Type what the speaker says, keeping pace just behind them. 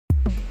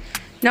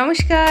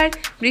নমস্কার,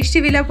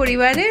 বৃষ্টিবিলা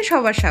পরিবারে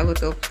সবার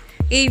স্বাগত।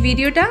 এই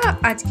ভিডিওটা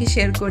আজকে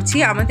শেয়ার করছি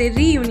আমাদের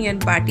রিইউনিয়ন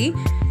পার্টি।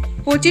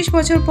 25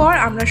 বছর পর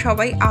আমরা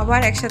সবাই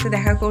আবার একসাথে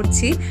দেখা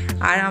করছি,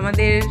 আর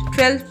আমাদের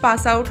 12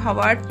 পাস আউট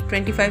হওয়ার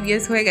 25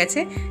 ইয়ার্স হয়ে গেছে,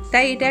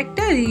 তাই এটা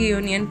একটা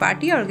রিইউনিয়ন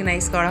পার্টি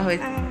অর্গানাইজ করা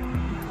হয়েছে।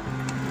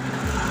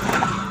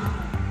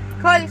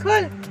 খোল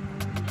খোল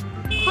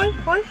খোল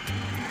খোল,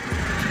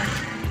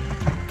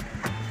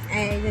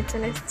 এই যে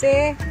চলে এসছে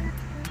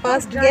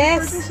ফার্স্ট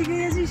গেস্ট।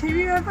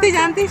 তুই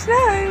জানতিস না?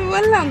 আমি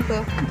বললাম তো।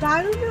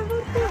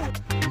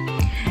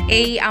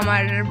 এই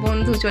আমার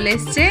বন্ধু চলে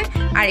এসছে,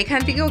 আর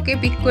এখান থেকে ওকে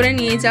পিক করে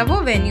নিয়ে যাব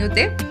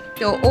ভেনিউতে।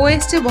 তো ও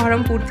এসছে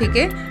বহরমপুর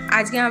থেকে।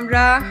 আজকে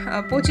আমরা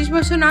 25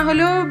 বছর না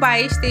হলেও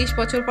 22-23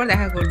 বছর পর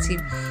দেখা করছি।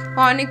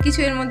 অনেক কিছু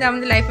এর মধ্যে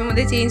আমাদের লাইফের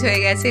মধ্যে চেঞ্জ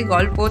হয়ে গেছে।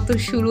 গল্প তো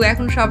শুরু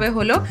এখন সবে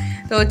হলো।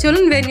 তো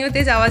চলুন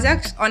ভেনিউতে যাওয়া যাক।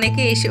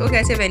 অনেকে এসেও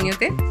গেছে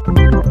ভেনিউতে।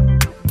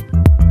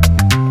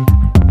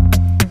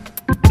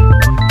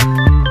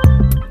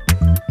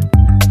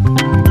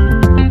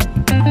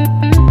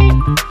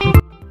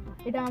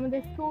 এটা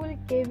আমাদের স্কুল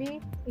কেভি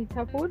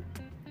ইচ্ছাপুর।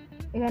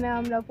 এখানে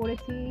আমরা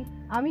পড়েছি,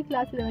 আমি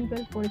ক্লাস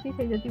 11-12 পড়েছি,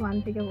 সেই জ্যোতি 1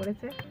 থেকে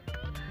পড়েছে।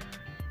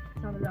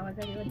 চলো যাওয়া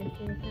যাক এবার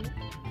ডেস্টিনেশনে।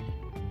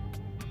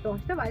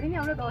 10টা বাজেনি,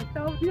 আমরা 10টা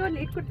অবধিও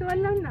লেট করতে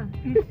পারলাম না।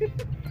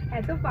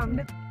 এত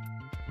পামড়ে।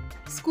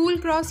 স্কুল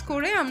ক্রস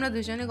করে আমরা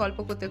দুজনে গল্প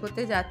করতে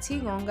করতে যাচ্ছি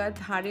গঙ্গার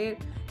ধারের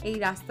এই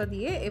রাস্তা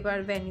দিয়ে এবার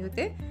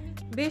ভেনিউতে।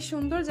 বেশ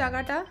সুন্দর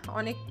জায়গাটা,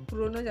 অনেক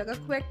পুরনো জায়গা,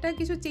 খুব একটা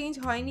কিছু চেঞ্জ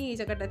হয়নি এই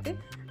জায়গাটাতে।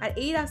 আর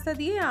এই রাস্তা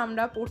দিয়ে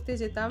আমরা পড়তে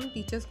যেতাম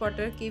teachers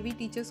quarter, KV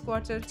teachers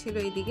quarter ছিল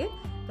এইদিকে।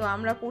 তো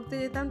আমরা পড়তে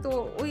যেতাম, তো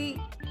ওই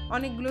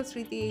অনেকগুলো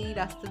স্মৃতি এই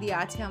রাস্তা দিয়ে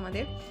আছে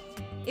আমাদের।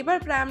 এবার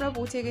প্রায় আমরা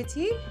পৌঁছে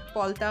গেছি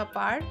পলতা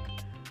পার্ক।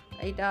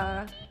 এটা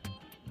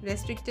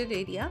রেস্ট্রিক্টেড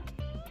এরিয়া,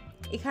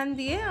 এখান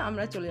দিয়ে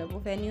আমরা চলে যাব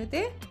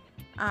ভেনিউতে।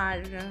 আর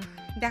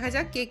দেখা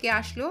যাক কে কে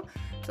আসলো,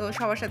 তো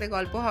সবার সাথে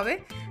গল্প হবে।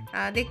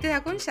 দেখতে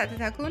থাকুন, সাথে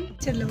থাকুন।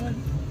 চলো বল,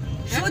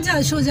 সোজা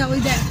সোজা ওই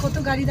দেখ কত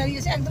গাড়ি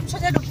দাঁড়িয়েছে, একদম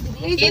সোজা ঢুকিয়ে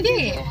দিবি। এই যে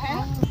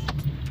হ্যাঁ,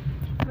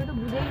 আমি তো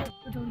বুঝেই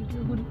যাচ্ছি তো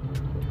ভিডিও করি।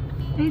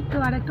 এই তো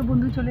আরেকটা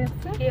বন্ধু চলে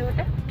আসছে। কে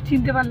ওটা?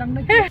 চিনতে পারলাম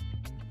না।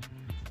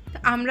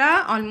 আমরা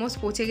অলমোস্ট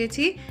পৌঁছে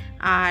গেছি,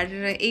 আর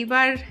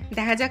এইবার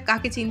দেখা যাক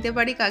কাকে চিনতে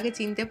পারি কাকে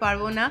চিনতে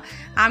পারবো না।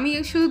 আমি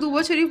শুধু 2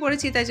 বছরই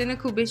পড়েছি, তাই জন্য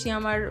খুব বেশি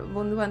আমার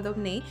বন্ধুবান্ধব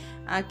নেই।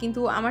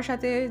 কিন্তু আমার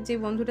সাথে যে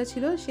বন্ধুটা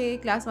ছিল সে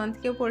ক্লাস 1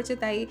 থেকেও পড়েছে,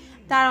 তাই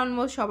তার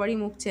অলমোস্ট সবারই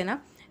মুখ চেনা।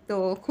 তো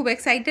খুব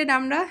এক্সাইটেড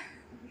আমরা।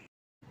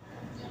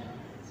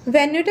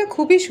 ভেন্যুটা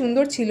খুবই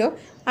সুন্দর ছিল।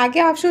 আগে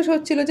আফসোস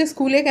হচ্ছিল যে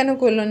স্কুলে কেন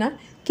করলো না,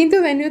 কিন্তু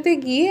ভেন্যুতে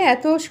গিয়ে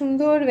এত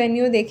সুন্দর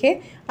ভেন্যু দেখে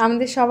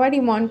আমাদের সবারই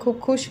মন খুব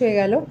খুশ হয়ে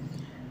গেল।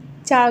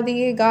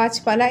 চারদিকে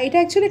গাছপালা, এটা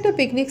অ্যাকচুয়ালি একটা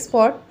পিকনিক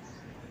স্পট।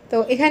 তো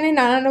এখানে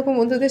নানান রকম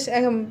বন্ধুদের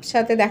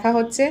সাথে দেখা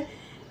হচ্ছে,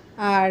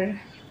 আর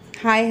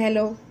হাই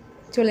হ্যালো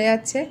চলে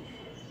যাচ্ছে।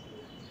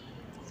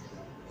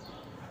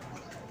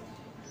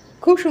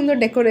 খুব সুন্দর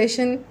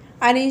ডেকোরেশন,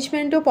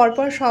 অ্যারেঞ্জমেন্টও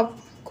পরপর সব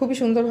খুবই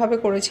সুন্দরভাবে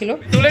করেছিল।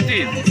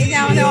 এই যে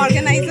আমাদের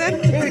অর্গানাইজার।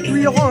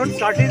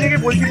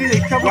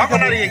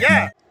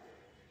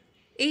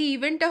 এই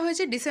ইভেন্টটা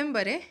হয়েছে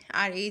ডিসেম্বরে,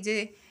 আর এই যে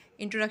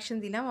ইন্ট্রোডাকশন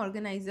দিলাম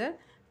অর্গানাইজার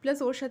প্লাস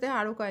ওর সাথে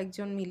আরও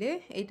কয়েকজন মিলে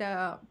এটা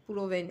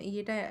পুরো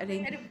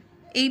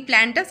এই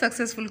প্ল্যানটা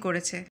সাকসেসফুল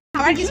করেছে।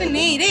 আমার কিছু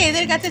নেই রে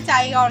এদের কাছে,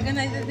 চাই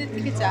অর্গানাইজারদের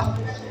থেকে চা।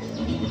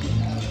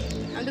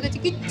 আমাদের কাছে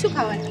কিচ্ছু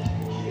খাবার নেই,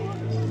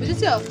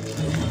 বুঝেছ?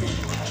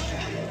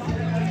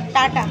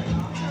 টাটা।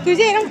 তুই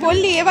যে এরকম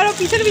বললি, এবারও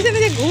পিছনে পিছনে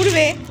যে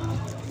ঘুরবে,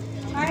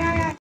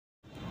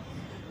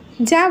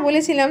 যা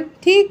বলেছিলাম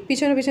ঠিক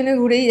পিছনে পিছনে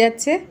ঘুরেই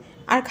যাচ্ছে।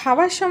 আর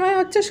খাবার সময়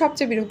হচ্ছে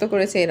সবচেয়ে বিরক্ত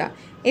করেছে এরা।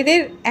 এদের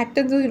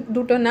একটা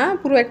দুটো না,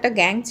 পুরো একটা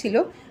গ্যাং ছিল।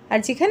 আর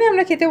যেখানে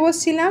আমরা খেতে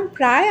বসছিলাম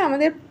প্রায়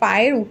আমাদের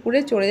পায়ের উপরে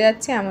চড়ে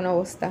যাচ্ছে এমন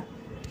অবস্থা।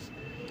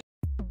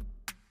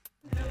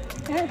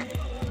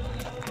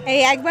 এই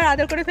একবার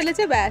আদর করে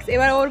ফেলেছে, ব্যাস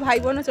এবার ওর ভাই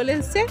বোনও চলে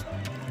এসছে।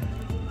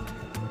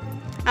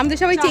 আমাদের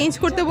সবাই চেঞ্জ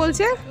করতে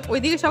বলছে,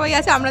 ওইদিকে সবাই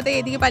আছে, আমরা তো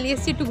এদিকে পালিয়ে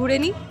এসেছি একটু ঘুরে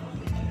নিই।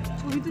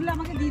 ছবি তুলে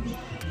আমাকে দিয়ে দিই।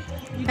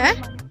 হ্যাঁ,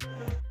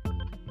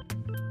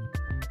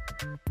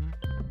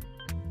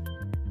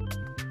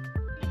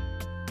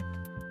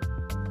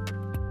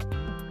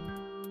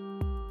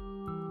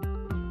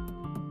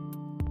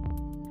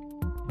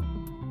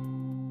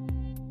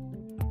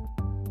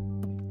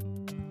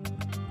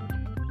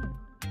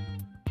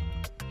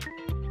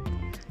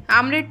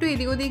 আমরা একটু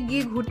এদিক ওদিক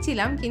গিয়ে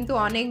ঘুরছিলাম, কিন্তু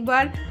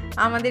অনেকবার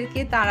আমাদেরকে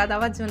তাড়া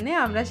দেওয়ার জন্যে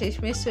আমরা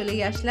শেষমেশ চলেই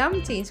আসলাম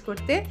চেঞ্জ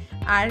করতে।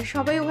 আর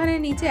সবাই ওখানে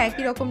নিচে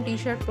একই রকম টি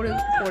শার্ট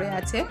পরে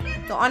আছে।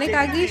 তো অনেক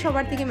আগেই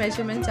সবার থেকে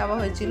মেজারমেন্ট চাওয়া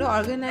হয়েছিল।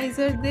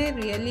 অর্গানাইজারদের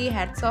রিয়েলি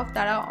হ্যাটস অফ,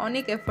 তারা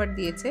অনেক এফর্ট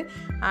দিয়েছে।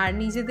 আর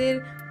নিজেদের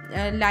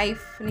লাইফ,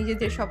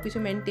 নিজেদের সব কিছু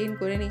মেনটেন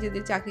করে,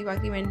 নিজেদের চাকরি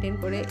বাকরি মেনটেন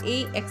করে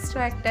এই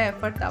এক্সট্রা একটা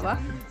এফর্ট দেওয়া,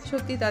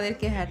 সত্যি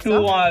তাদেরকে হ্যাটস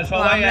অফ।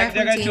 আমরা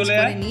এখন চেঞ্জ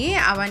করে নিয়ে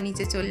আবার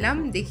নিচে চললাম,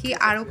 দেখি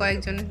আরও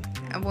কয়েকজন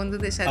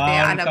বন্ধুদের সাথে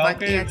আলাপ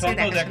বাকি আছে,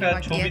 দেখাশোনা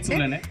বাকি আছে।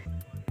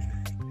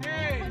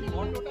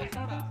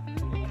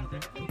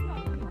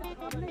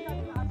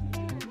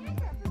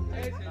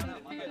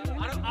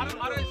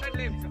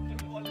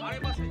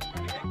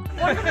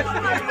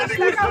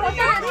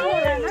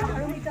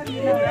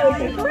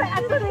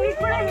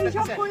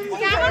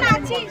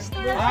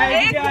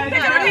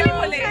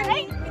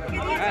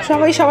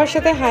 সবাই সবার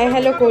সাথে হাই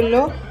হ্যালো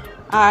করলো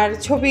আর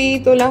ছবি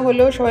তোলা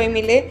হলো সবাই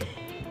মিলে।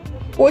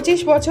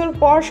 25 বছর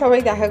পর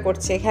সবাই দেখা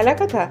করছে, খেলা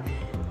কথা।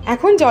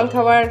 এখন জল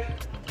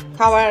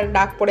খাওয়ার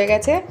ডাক পড়ে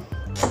গেছে।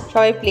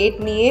 সবাই প্লেট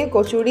নিয়ে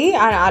কচুরি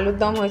আর আলুর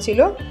দম হয়েছিল,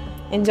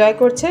 এনজয়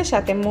করছে,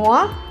 সাথে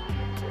মোয়া।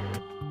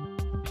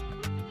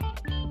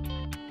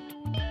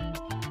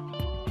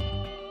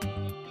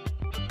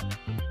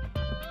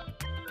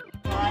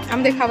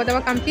 আমাদের খাওয়া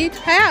দাওয়া কমপ্লিট।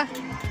 হ্যাঁ,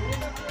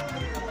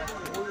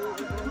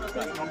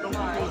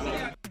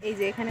 এই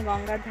যে এখানে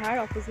গঙ্গার ধার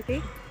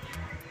অপোজিটেই,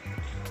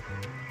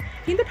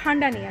 কিন্তু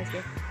ঠান্ডা নেই আজকে,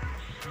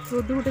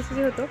 রোদ্দুর উঠেছে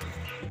যেহেতু।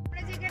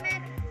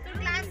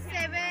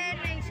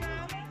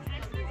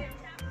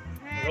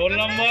 Roll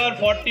number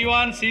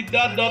 41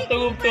 Siddharth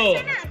Duttagupta.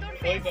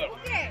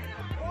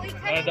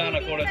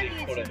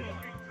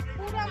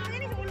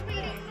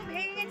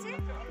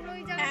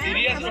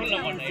 Serious roll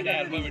number না, এটা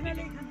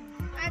alphabetic.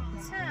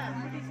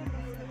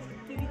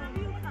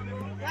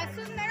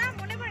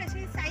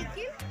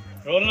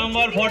 Roll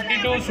number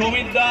 42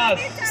 Samit Das.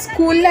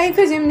 School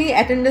লাইফে যেমনি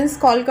অ্যাটেন্ডেন্স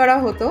কল করা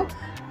হতো,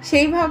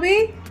 সেইভাবেই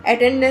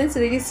অ্যাটেন্ডেন্স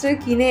রেজিস্টার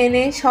কিনে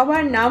এনে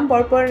সবার নাম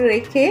পরপর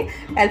রেখে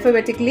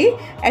অ্যালফাবেটিকলি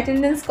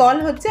অ্যাটেন্ডেন্স কল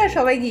হচ্ছে আর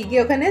সবাই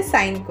গিয়ে ওখানে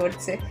সাইন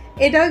করছে।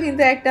 এটাও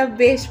কিন্তু একটা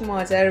বেশ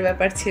মজার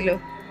ব্যাপার ছিল।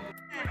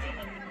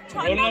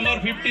 Roll number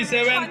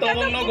 57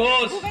 তমন্ন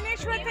Ghosh.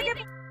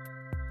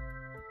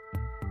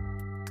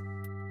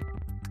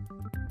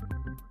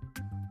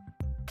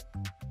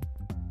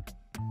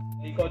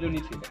 এই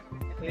কজনই ছিল,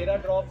 এরা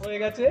ড্রপ হয়ে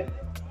গেছে,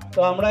 তো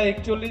আমরা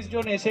 41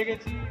 জন এসে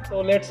গেছি। তো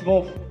লেটস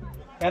মুভ,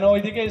 কেন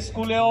ওইদিকে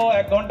স্কুলেও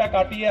 1 ঘন্টা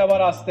কাটিয়ে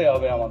আবার আসতে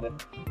হবে আমাদের,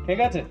 ঠিক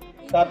আছে?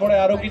 তারপরে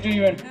আরো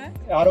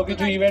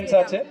কিছু ইভেন্টস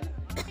আছে,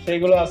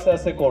 সেইগুলো আস্তে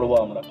আস্তে করবো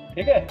আমরা,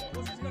 ঠিক আছে?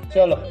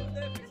 চলো।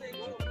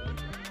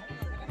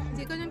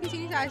 যে কজনকে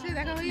চিনিস আসলে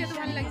দেখা হয়ে এত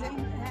ভালো লাগছে।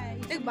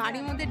 দেখ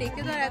বাড়ির মধ্যে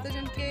ডেকে ধর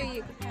এতজনকে।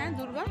 হ্যাঁ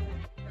দুর্গা,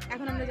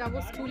 এখন আমরা যাব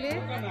স্কুলে।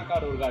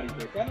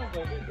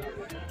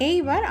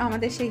 এইবার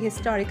আমাদের সেই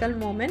হিস্টোরিক্যাল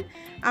মোমেন্ট,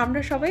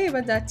 আমরা সবাই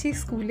এবার যাচ্ছি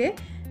স্কুলে,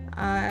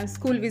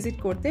 স্কুল ভিজিট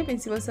করতে।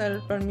 প্রিন্সিপাল স্যার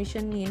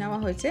পারমিশন নিয়ে নেওয়া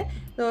হয়েছে,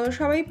 তো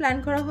সবাই প্ল্যান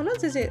করা হলো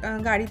যে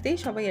গাড়িতেই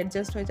সবাই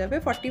অ্যাডজাস্ট হয়ে যাবে।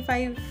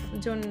 45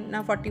 জন না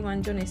 41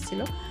 জন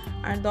এসেছিলো,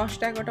 আর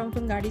 10-11টা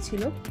মতন গাড়ি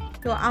ছিল।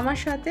 তো আমার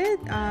সাথে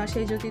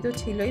সেই জ্যোতি তো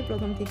ছিলই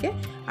প্রথম থেকে,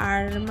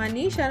 আর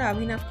মানিশ আর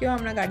অভিনবকেও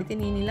আমরা গাড়িতে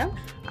নিয়ে নিলাম।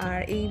 আর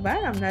এইবার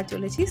আমরা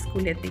চলেছি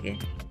স্কুলের দিকে।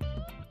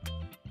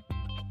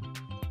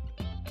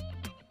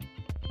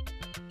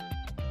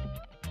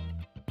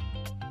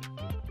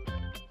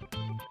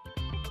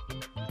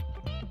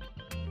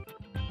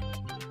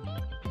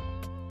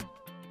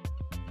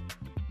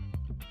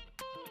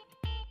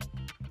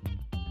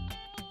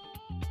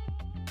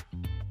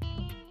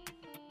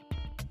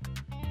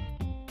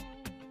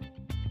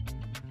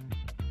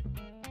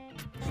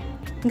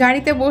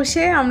 গাড়িতে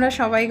বসে আমরা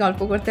সবাই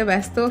গল্প করতে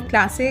ব্যস্ত,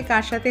 ক্লাসে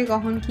কার সাথে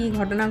কখন কী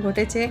ঘটনা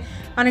ঘটেছে,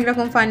 অনেক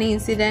রকম ফানি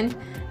ইনসিডেন্ট।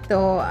 তো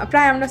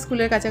প্রায় আমরা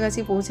স্কুলের কাছাকাছি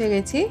পৌঁছে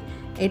গেছি।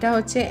 এটা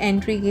হচ্ছে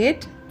এন্ট্রি গেট,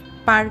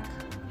 পার্ক,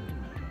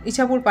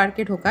 ইছাপুর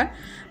পার্কে ঢোকার।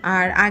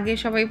 আর আগে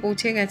সবাই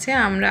পৌঁছে গেছে,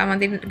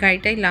 আমাদের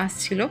গাড়িটাই লাস্ট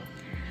ছিল।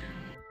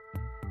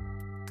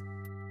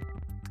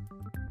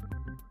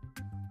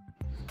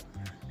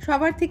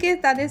 সবার থেকে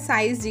তাদের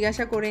সাইজ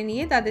জিজ্ঞাসা করে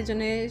নিয়ে তাদের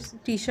জন্য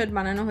টি শার্ট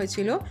বানানো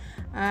হয়েছিল,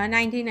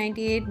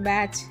 1998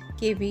 ব্যাচ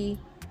কেভি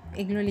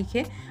এগুলো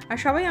লিখে। আর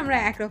সবাই আমরা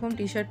একরকম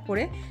টি শার্ট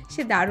পরে,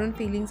 সে দারুণ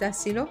ফিলিংস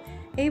আসছিল।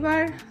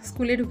 এইবার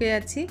স্কুলে ঢুকে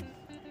যাচ্ছি।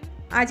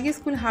 আজকে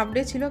স্কুল হাফ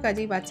ডে ছিল,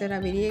 কাজেই বাচ্চারা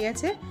বেরিয়ে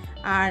গেছে,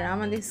 আর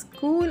আমাদের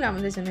স্কুল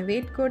আমাদের জন্য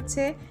ওয়েট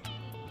করছে।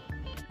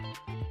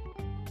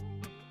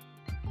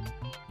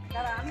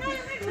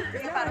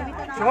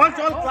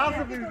 চল ক্লাস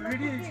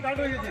ভিডিও স্টার্ট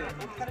হয়ে গেছে।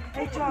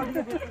 এই চল।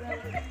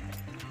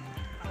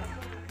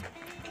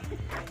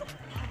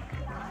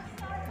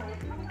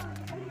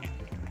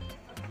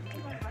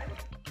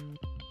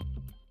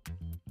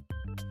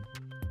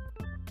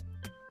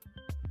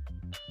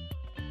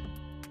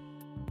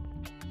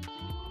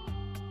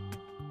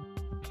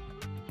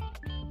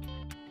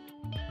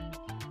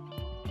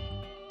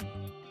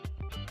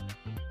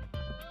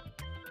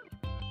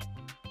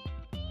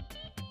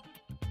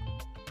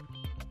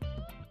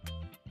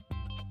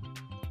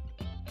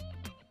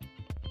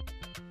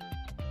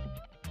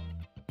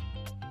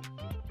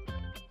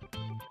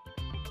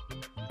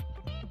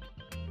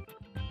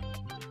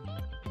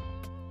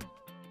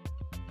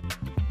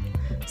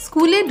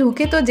 স্কুলে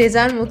ঢুকে তো যে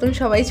যার মতন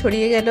সবাই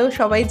ছড়িয়ে গেল,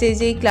 সবাই যে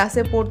যেই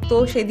ক্লাসে পড়তো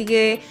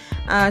সেদিকে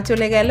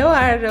চলে গেল,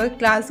 আর ওই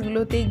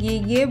ক্লাসগুলোতে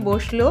গিয়ে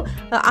বসলো।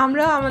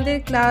 আমরা আমাদের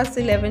ক্লাস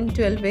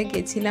 11-12-এ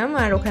গেছিলাম,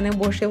 আর ওখানে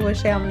বসে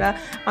বসে আমরা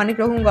অনেক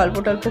রকম গল্প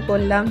টল্প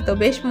করলাম, তো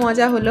বেশ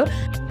মজা হলো।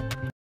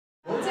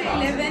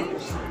 11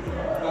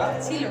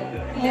 ছিল,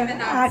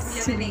 11 আর্টস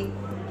ছিল,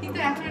 কিন্তু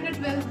এখন এটা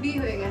 12B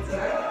হয়ে গেছে।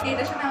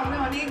 এটার সাথে আমাদের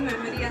অনেক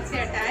মেমোরি আছে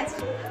অ্যাটাচ।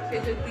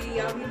 সেজদি,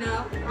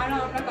 অভিনব, আরও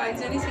আমরা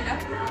কয়েকজনই ছিলাম।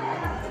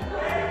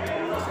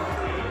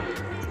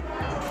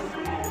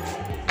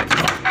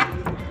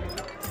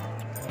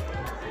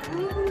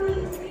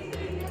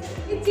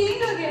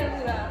 चेंज हो गया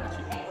पूरा।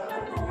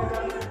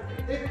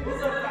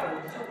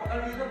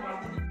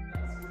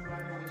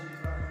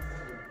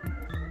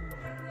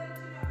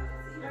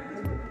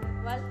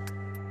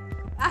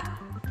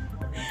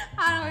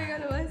 हो गया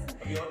बस।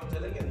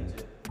 चलेंगे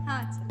नीचे?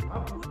 हाँ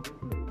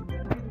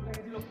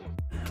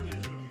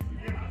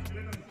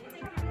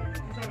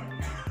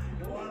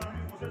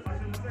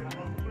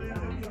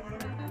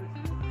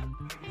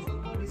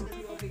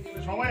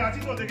সবাই আছি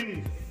তো দেখে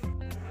নিন।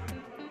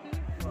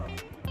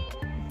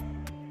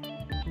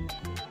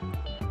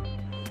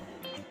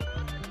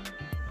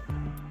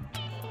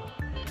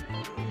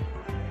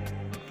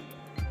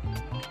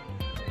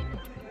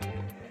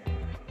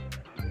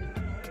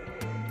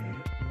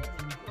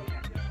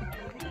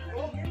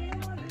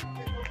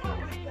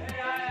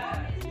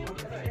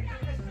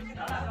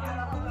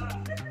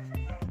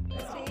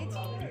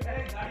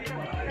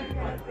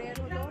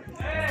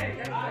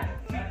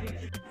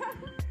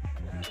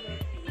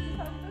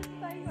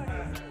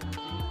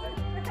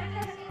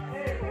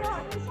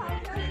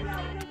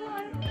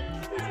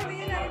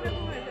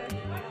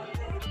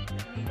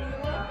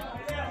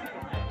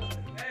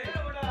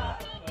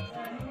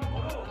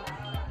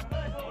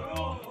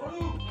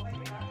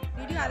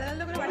 আলাদা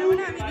আলাদা করে বানাবো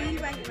না, আমি রিল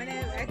মানে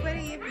একবারে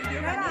এই ভিডিও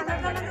বানিয়ে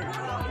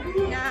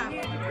না।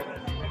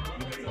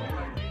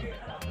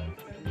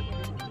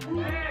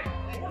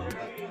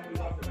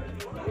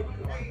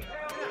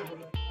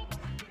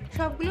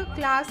 সবগুলো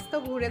ক্লাস তো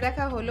ঘুরে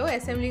দেখা হলো,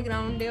 অ্যাসেম্বলি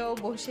গ্রাউন্ডেও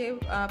বসে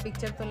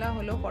পিকচার তোলা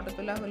হলো, ফটো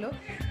তোলা হলো।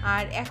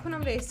 আর এখন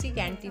আমরা এসেছি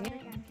ক্যান্টিনে।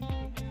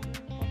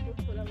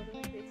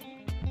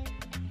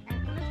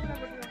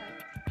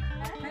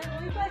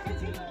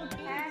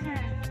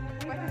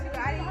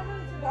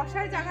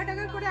 বসার জায়গা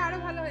টাকা করে আরো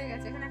ভালো হয়ে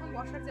গেছে, এখানে এখন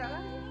বসার জায়গা,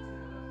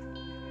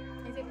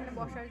 এই যে এখানে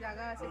বসার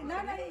জায়গা আছে। না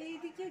না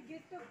এইদিকে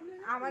গেটটা খুলে,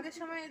 আমাদের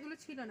সময় এগুলো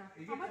ছিল না।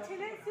 আমার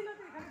ছেলে ছিল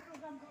তো এখানে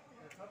প্রোগ্রাম করতে।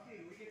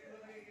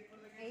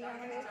 এই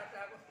আমাদের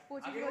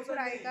 25 বছর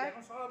আগেকার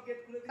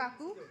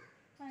কাকু।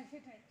 হ্যাঁ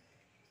সেটাই,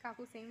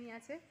 কাকু সেমই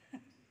আছে।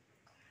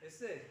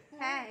 এসে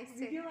হ্যাঁ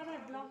এসছে, ভিডিও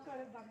বানায়, ব্লগ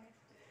করে বানায়,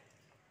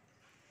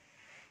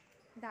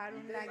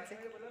 দারুণ লাগছে।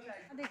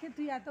 দেখে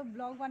তুই এত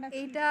ব্লগ বানাচ্ছিস,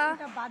 এইটা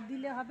বাদ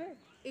দিলে হবে?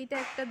 এইটা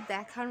একটা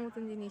দেখার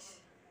মতন জিনিস।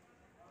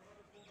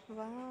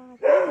 বাহ,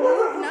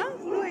 না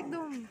পুরো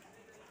একদম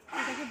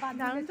এটাকে বাদ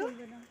দিলে দারুণ তো।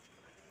 চলবে না।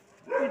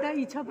 এটা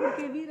ইছাপুর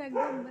কেবির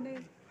একদম মানে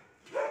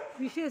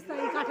বিশেষ,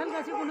 এই কাঁঠাল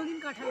গাছে কোনোদিন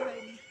কাঁঠাল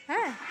হয়নি।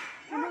 হ্যাঁ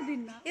কোনোদিন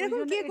না। এরকম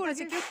ওই জন্য কে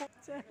করেছে?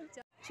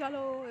 এটাকে-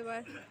 চলো এবার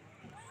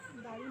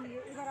দারুণ।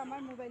 এবার আমার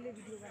মোবাইলে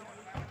ভিডিও বানাবো,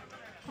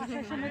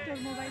 আসার সময় তোর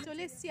মোবাইল।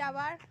 চলে এসেছি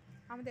আবার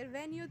আমাদের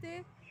ভেনিউতে।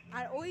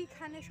 আর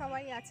ওইখানে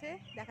সবাই আছে,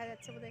 দেখা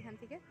যাচ্ছে বোধহয় এখান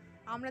থেকে।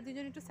 আমরা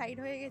দুজন একটু সাইড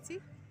হয়ে গেছি।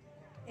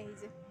 এই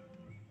যে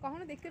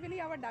কখনো দেখতে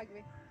পেলেই আবার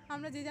ডাকবে।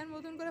 আমরা যে যার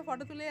মতন করে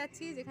ফটো তুলে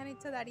যাচ্ছি, যেখানে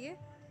ইচ্ছা দাঁড়িয়ে।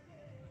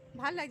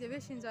 ভাল লাগছে,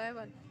 বেশ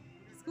এনজয়েবল।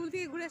 স্কুল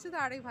থেকে ঘুরে এসে তো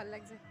আরোই ভাল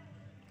লাগছে।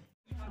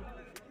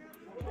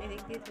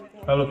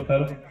 হ্যালো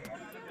হ্যালো,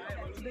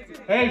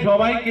 এই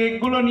সবাই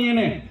কেকগুলো নিয়ে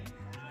নে।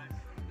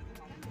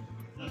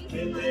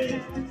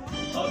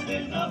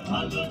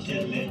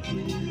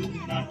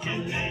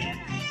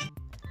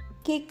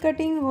 কেক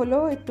কাটিং হলো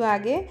একটু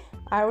আগে,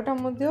 আর ওটার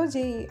মধ্যেও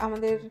যেই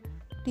আমাদের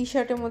টি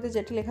শার্টের মধ্যে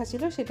যেটা লেখা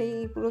ছিল সেটাই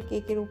পুরো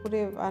কেকের উপরে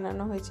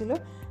বানানো হয়েছিল।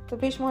 তো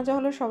বেশ মজা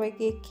হলো, সবাই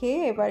কেক খেয়ে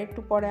এবার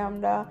একটু পরে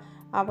আমরা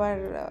আবার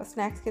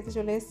স্ন্যাক্স খেতে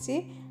চলে এসেছি।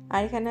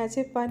 আর এখানে আছে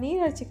পনির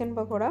আর চিকেন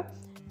পকোড়া।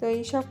 তো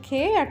এইসব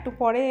খেয়ে একটু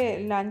পরে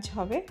লাঞ্চ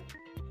হবে।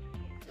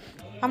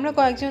 আমরা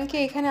কয়েকজনকে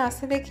এখানে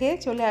আসতে দেখে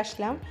চলে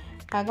আসলাম।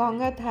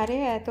 গঙ্গার ধারে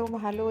এত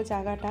ভালো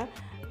জায়গাটা,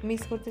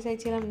 মিস করতে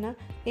চাইছিলাম না।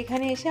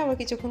 এখানে এসে আবার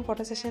কিছুক্ষণ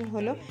ফটো সেশন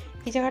হলো।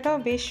 এই জায়গাটাও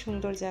বেশ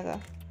সুন্দর জায়গা।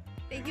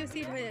 এগিয়ে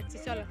সিট হয়ে যাচ্ছে,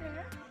 চলো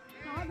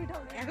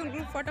এখন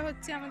গ্রুপ ফটো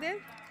হচ্ছে আমাদের।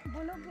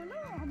 বলো বলো,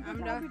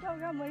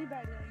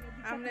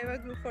 আমরা এবার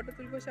গ্রুপ ফটো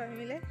তুলবো সবাই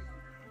মিলে।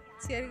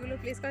 চেয়ারগুলো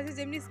প্লেস করা আছে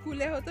যেমনি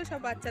স্কুলে হতো, সব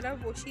বাচ্চারা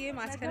বসিয়ে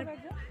মাঝখানে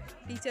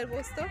টিচার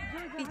বসতো।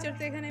 টিচার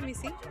তো এখানে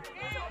মিসিং,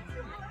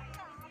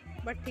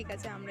 বাট ঠিক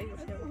আছে আমরাই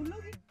বসে যাবো।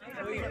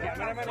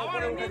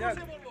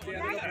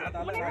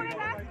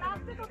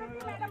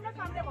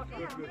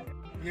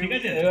 ঠিক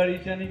আছে, এবার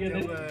ঈশানীকে দে।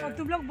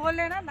 তুম লোগ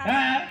বললে না,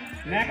 হ্যাঁ,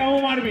 ন্যাকামো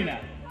মারবি না,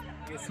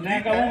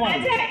 ন্যাকামো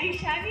মারবি।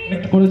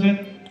 করেছেন,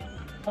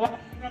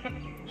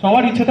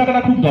 সবার ইচ্ছে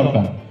থাকাটা খুব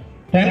দরকার।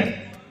 থ্যাঙ্কস।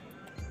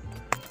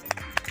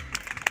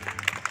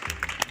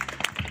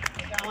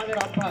 আমাদের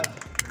অভ্যাস,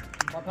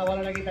 কথা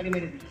বলার আগে তালি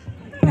মেরে দিই।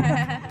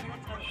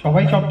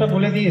 সবাই সবটা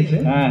বলে দিয়েছে,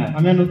 হ্যাঁ।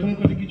 আমি আর নতুন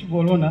করে কিছু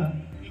বলবো না।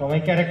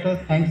 সবাইকে আর একটা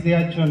থ্যাঙ্কস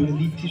দেওয়ার জন্য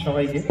দিচ্ছি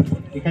সবাইকে,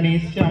 এখানে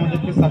এসছে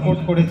আমাদেরকে সাপোর্ট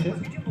করেছে।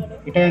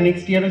 এটা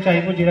নেক্সট ইয়ারও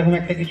চাইবো যেরকম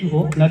একটা কিছু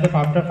হোক, না তো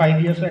আফটার 5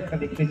 ইয়ার্সও একটা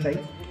দেখতে চাই,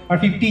 আর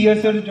 50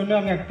 ইয়ার্সের জন্য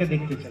আমি একটা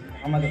দেখতে চাই।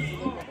 আমাদের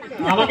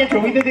আমাকে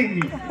ছবিতে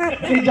দেখবি,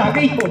 সেই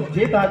জায়গায় হোক,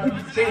 যে তাকে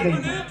সেই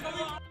দেখবি।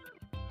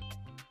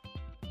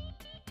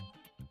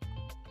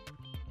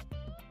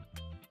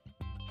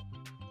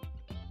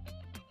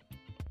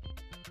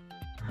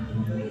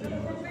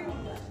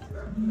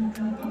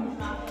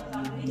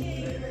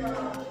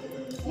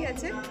 কি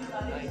আছে?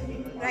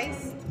 Rice,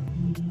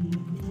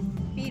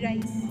 P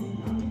rice.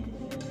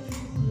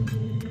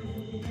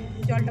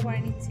 জলটা পরে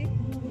নিচ্ছি।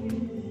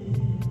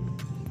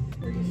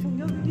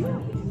 সুন্দর ভিডিও।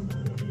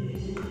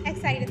 এক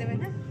সাইডে দেবেন,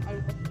 হ্যাঁ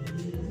অল্প।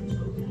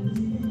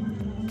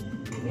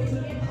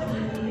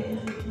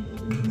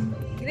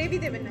 গ্রেভি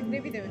দেবেন না,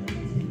 গ্রেভি দেবেন না।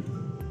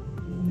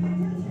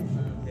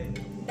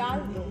 ডাল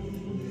তো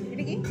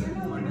এটা কি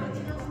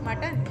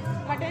মাটন?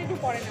 মাটন একটু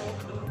পরে নেব।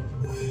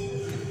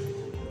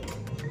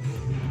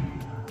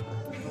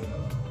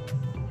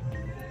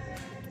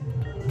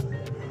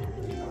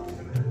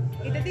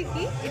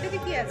 এটাতে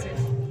কি আছে?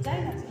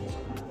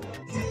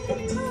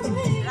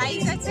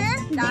 রাইস আছে,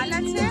 ডাল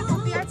আছে,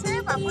 কফি আছে,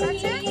 পাপড়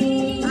আছে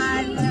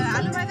আর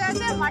আলু ভাজা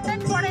আছে। মাটন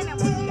পরে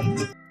নেব।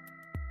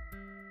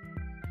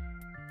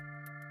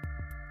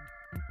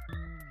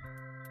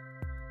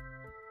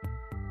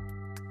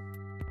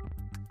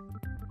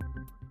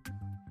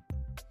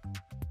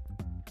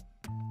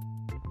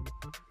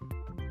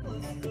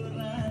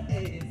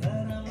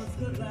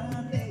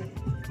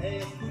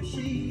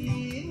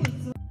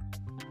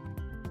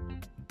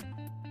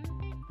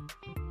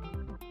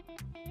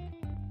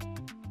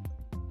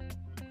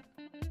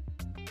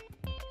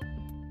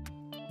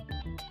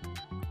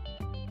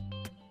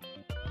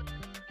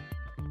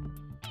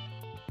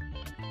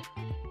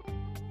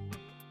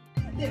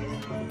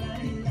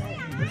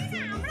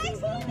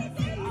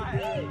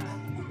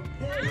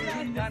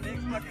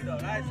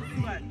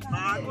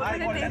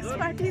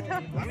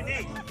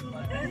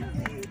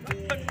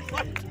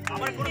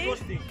 আমার কোনো দোষ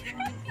নেই।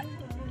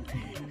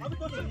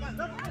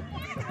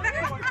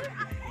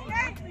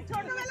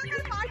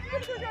 ছোটবেলাকার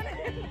পার্টনার দুজনে।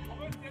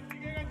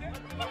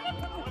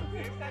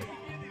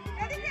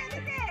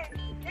 এদিকে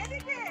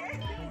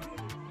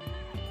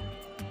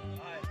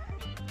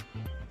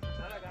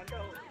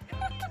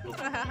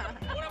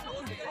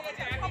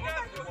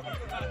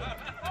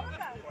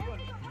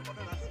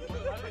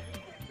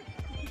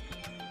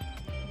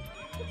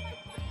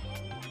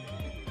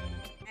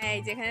এই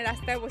যেখানে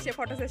রাস্তায় বসে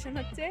ফটো সেশন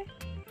হচ্ছে।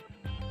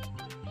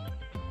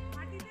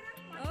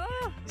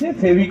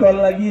 ফেভিকল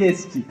লাগিয়ে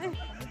এসেছি।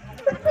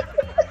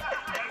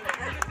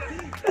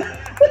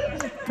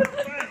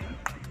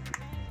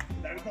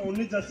 That is the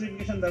only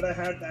justification that I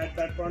had at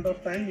that point of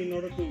time in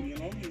order to,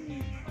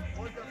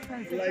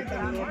 like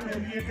not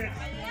created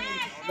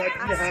that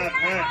we have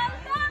had.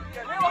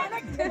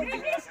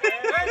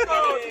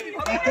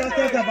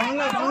 আচ্ছা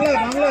বাংলায়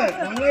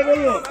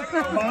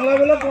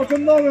বললো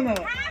পছন্দ হবে না।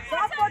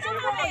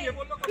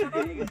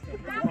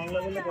 বাংলা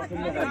বললে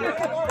পছন্দ হবে।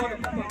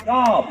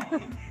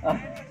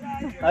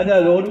 আচ্ছা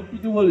অরূপ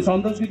কিছু বলবি,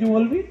 সন্তোষ কিছু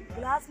বলবি?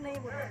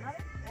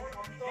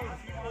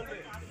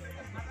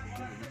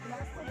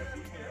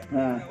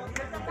 হ্যাঁ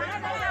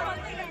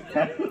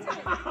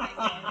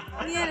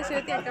নিয়ে এসে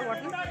একটা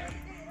বটল।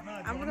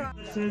 আমরা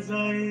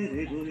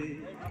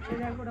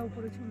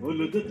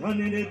হলুদ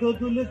ধানের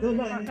দোদুল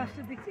দোলায়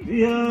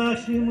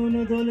রিয়াসি মন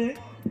দোলে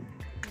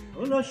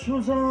হলো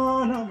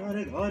সুজন আমার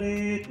ঘরে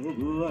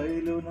তবু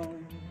আইলো না।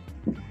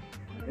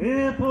 এ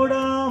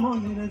পোড়া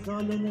মনের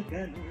জ্বলন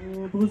কেন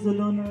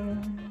বুঝলো না।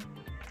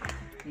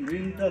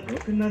 দিনটা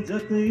হোক না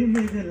যতই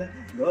মেঘলা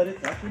ঘরে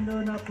থাকলো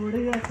না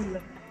পড়ে আসলা।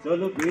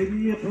 চলো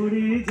বেরিয়ে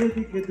পড়ি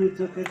যেদিকে দু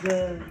চোখে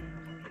যায়।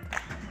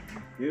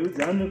 কেউ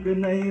জানুক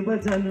নাই বা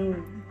জানু,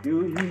 কেউ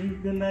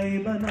নিক নাই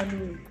বা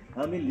নানু,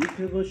 আমি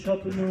লিখবো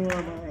স্বপ্ন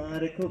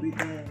আমার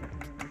কবিতা।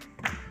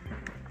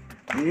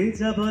 এই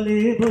যা বলে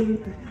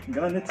বলুক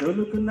গান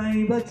চলুক নাই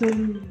বা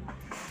চলুক,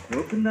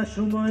 হোক না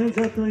সময়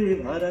যতই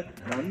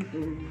ভারাক্রান্ত।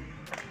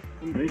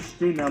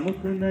 বৃষ্টি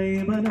নামুক নাই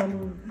বা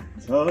নামুক,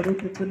 ঝড়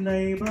উঠুক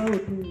নাই বা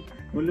উঠুক,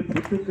 ফুল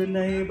ফুটুক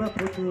নাই বা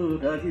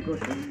ফুটুক, আজি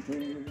বসন্ত।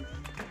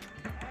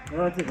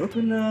 আজ হোক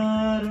না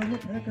রং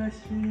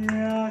আকাশে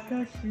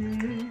আকাশে।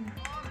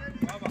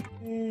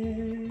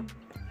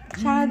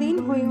 সারাদিন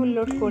হই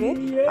হুল্লোড় করে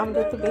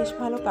আমাদের তো বেশ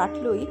ভালো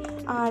কাটলোই।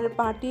 আর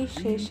পার্টির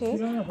শেষে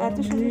এত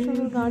সুন্দর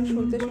সুন্দর গান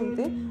শুনতে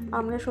শুনতে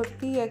আমরা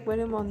সত্যিই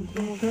একবারে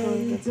মন্ত্রমুগ্ধ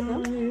হয়ে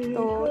গেছিলাম।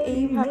 তো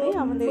এইভাবেই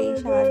আমাদের এই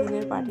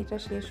সারাদিনের পার্টিটা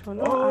শেষ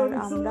হলো। আর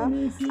আমরা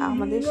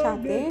আমাদের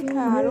সাথে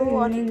আরও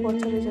অনেক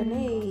বছরের জন্য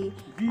এই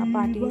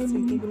পার্টির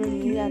স্মৃতিগুলো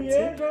নিয়ে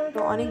যাচ্ছি। তো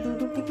অনেক দূর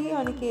দূর থেকেই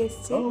অনেকে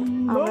এসছে।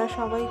 আমরা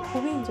সবাই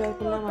খুবই এনজয়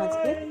করলাম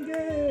আজকে।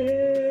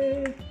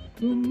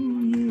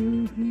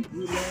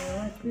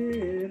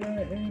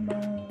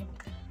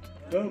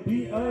 कभी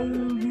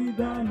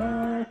अलविदा ना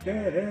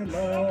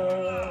कहना,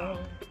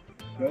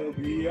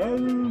 कभी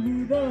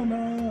अलविदा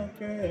ना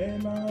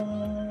कहना,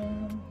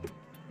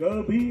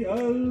 कभी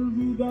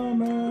अलविदा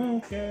ना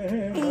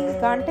कहना। এই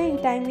গানটা এই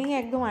টাইমিং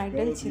একদম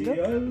আইডল ছিল।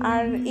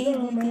 আর এই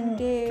দুই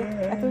তিনটে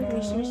এত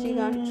মিষ্টি মিষ্টি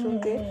গান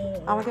শুনতে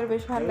আমাদের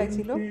বেশ ভালো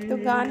লাগছিল। তো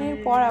গানের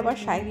পর আবার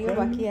শায়রিও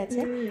বাকি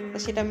আছে, তো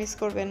সেটা মিস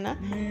করবেন না।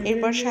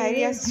 এরপর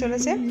শায়রি আসতে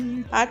চলেছে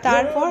আর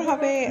তারপর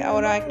হবে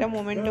ওরা একটা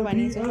মোমেন্টও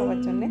বানিয়েছে সবার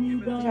জন্য,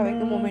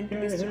 সবাইকে মোমেন্ট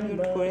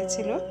ডিস্ট্রিবিউট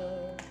করেছিল।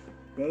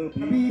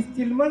 कभी इस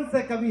चिलमन से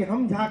कभी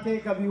हम झाके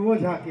कभी वो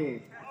झाके,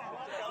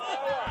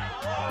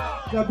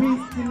 कभी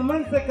इस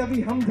चिलमन से कभी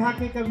हम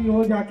झाके कभी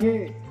वो झाके,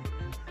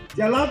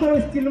 जला दो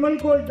इस चिलमन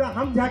को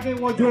हम झाके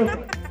वो जो।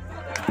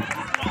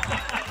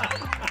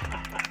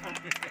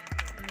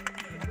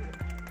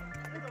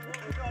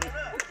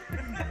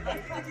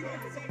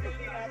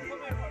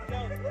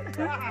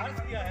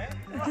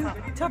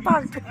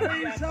 छपाक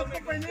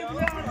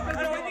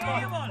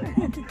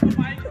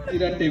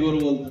এটা টেগোর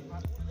বলতো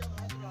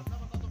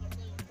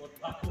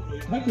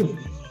ঠাকুর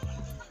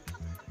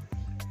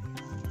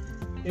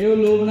এও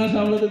লোভ না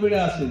সামলাতে পেরে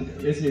আসে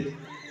এসে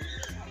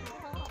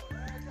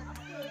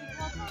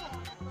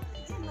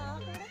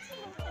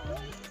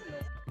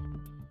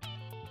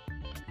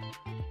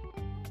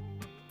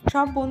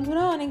সব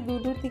বন্ধুরাও অনেক দূর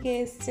দূর থেকে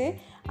এসছে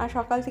আর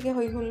সকাল থেকে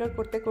হই হুল্লোড়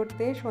করতে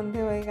করতে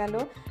সন্ধে হয়ে গেল,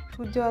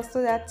 সূর্য অস্ত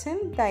যাচ্ছেন,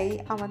 তাই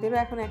আমাদেরও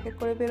এখন এক এক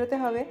করে বেরোতে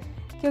হবে।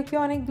 কেউ কেউ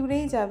অনেক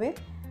দূরেই যাবে।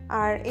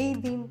 আর এই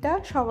দিনটা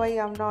সবাই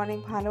আমরা অনেক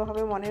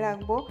ভালোভাবে মনে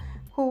রাখবো।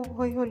 খুব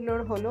হই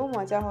হুল্লোড় হলো,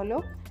 মজা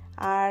হলো।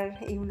 আর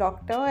এই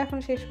ব্লগটাও এখন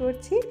শেষ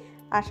করছি।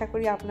 আশা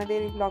করি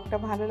আপনাদের এই ব্লগটা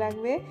ভালো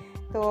লাগবে।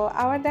 তো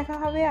আবার দেখা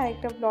হবে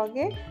আরেকটা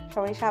ব্লগে।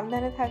 সবাই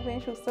সাবধানে থাকবেন,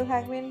 সুস্থ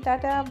থাকবেন।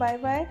 Tata, bye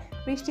bye.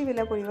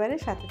 বৃষ্টিবেলা পরিবারের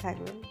সাথে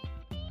থাকবেন।